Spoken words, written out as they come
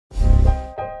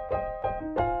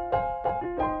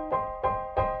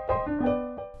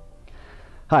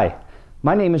Hi,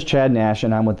 my name is Chad Nash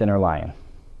and I'm with Inner Lion.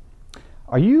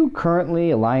 Are you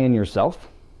currently a lion yourself?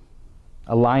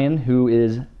 A lion who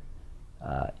is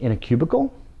in a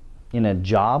cubicle, in a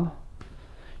job?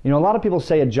 You know, a lot of people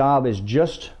say a job is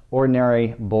just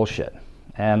ordinary bullshit.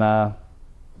 And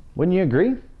wouldn't you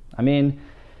agree? I mean,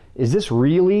 is this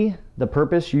really the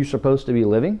purpose you're supposed to be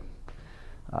living?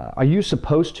 Are you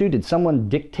supposed to? Did someone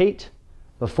dictate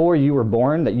before you were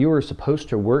born that you were supposed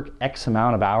to work X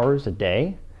amount of hours a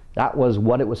day? That was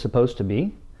what it was supposed to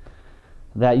be?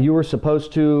 That you were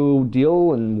supposed to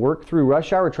deal and work through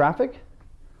rush hour traffic?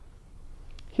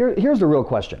 Here's the real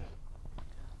question.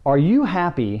 Are you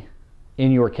happy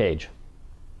in your cage?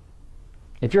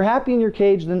 If you're happy in your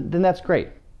cage, then that's great,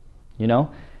 you know?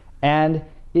 And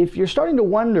if you're starting to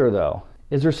wonder though,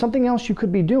 is there something else you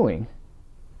could be doing?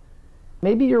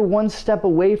 Maybe you're one step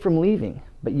away from leaving,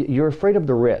 but you're afraid of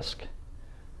the risk.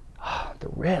 The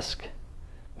risk.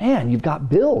 Man, you've got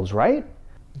bills, right?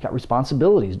 You've got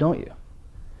responsibilities, don't you?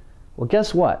 Well,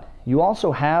 guess what? You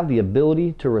also have the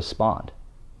ability to respond.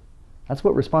 That's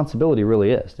what responsibility really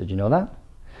is. Did you know that?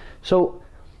 So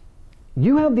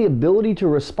you have the ability to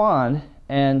respond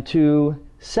and to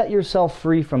set yourself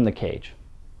free from the cage.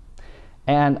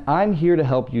 And I'm here to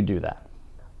help you do that.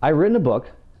 I've written a book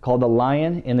called The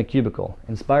Lion in the Cubicle,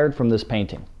 inspired from this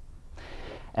painting.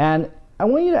 And I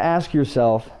want you to ask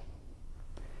yourself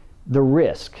the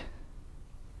risk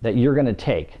that you're going to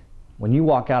take when you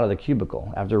walk out of the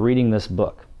cubicle after reading this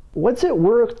book. What's it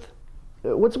worth?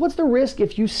 What's the risk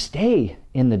if you stay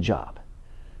in the job?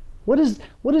 What is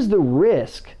the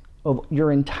risk of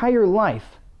your entire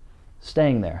life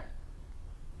staying there?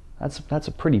 That's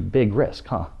a pretty big risk,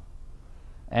 huh?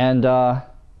 And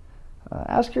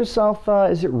ask yourself,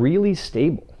 is it really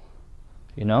stable?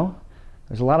 You know,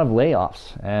 there's a lot of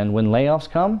layoffs, and when layoffs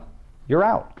come, you're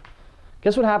out.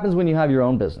 Guess what happens when you have your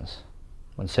own business?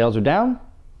 When sales are down,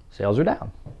 sales are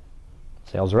down.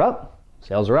 Sales are up,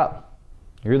 sales are up.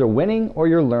 You're either winning or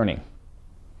you're learning.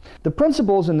 The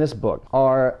principles in this book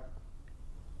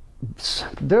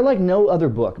they're like no other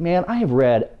book. Man, I have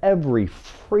read every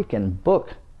freaking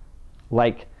book,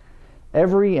 like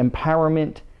every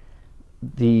empowerment,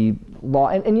 the law,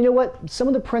 and you know what? Some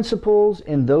of the principles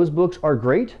in those books are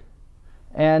great,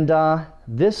 and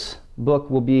this book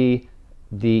will be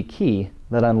the key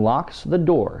that unlocks the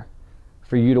door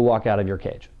for you to walk out of your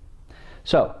cage.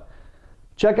 So,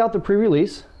 check out the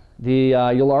pre-release.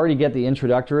 You'll already get the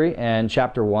introductory and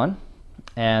chapter 1,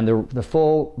 and the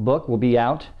full book will be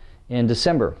out in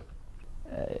December.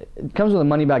 It comes with a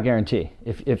money-back guarantee.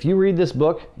 If you read this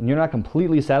book and you're not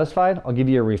completely satisfied, I'll give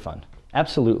you a refund.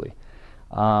 Absolutely.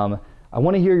 I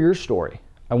want to hear your story.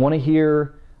 I want to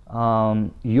hear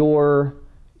your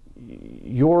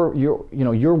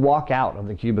walk out of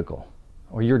the cubicle,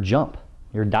 or your jump,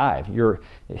 your dive,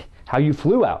 how you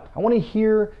flew out. I want to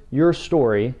hear your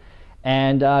story,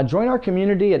 and join our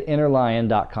community at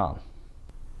innerlion.com.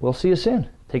 We'll see you soon.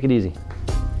 Take it easy.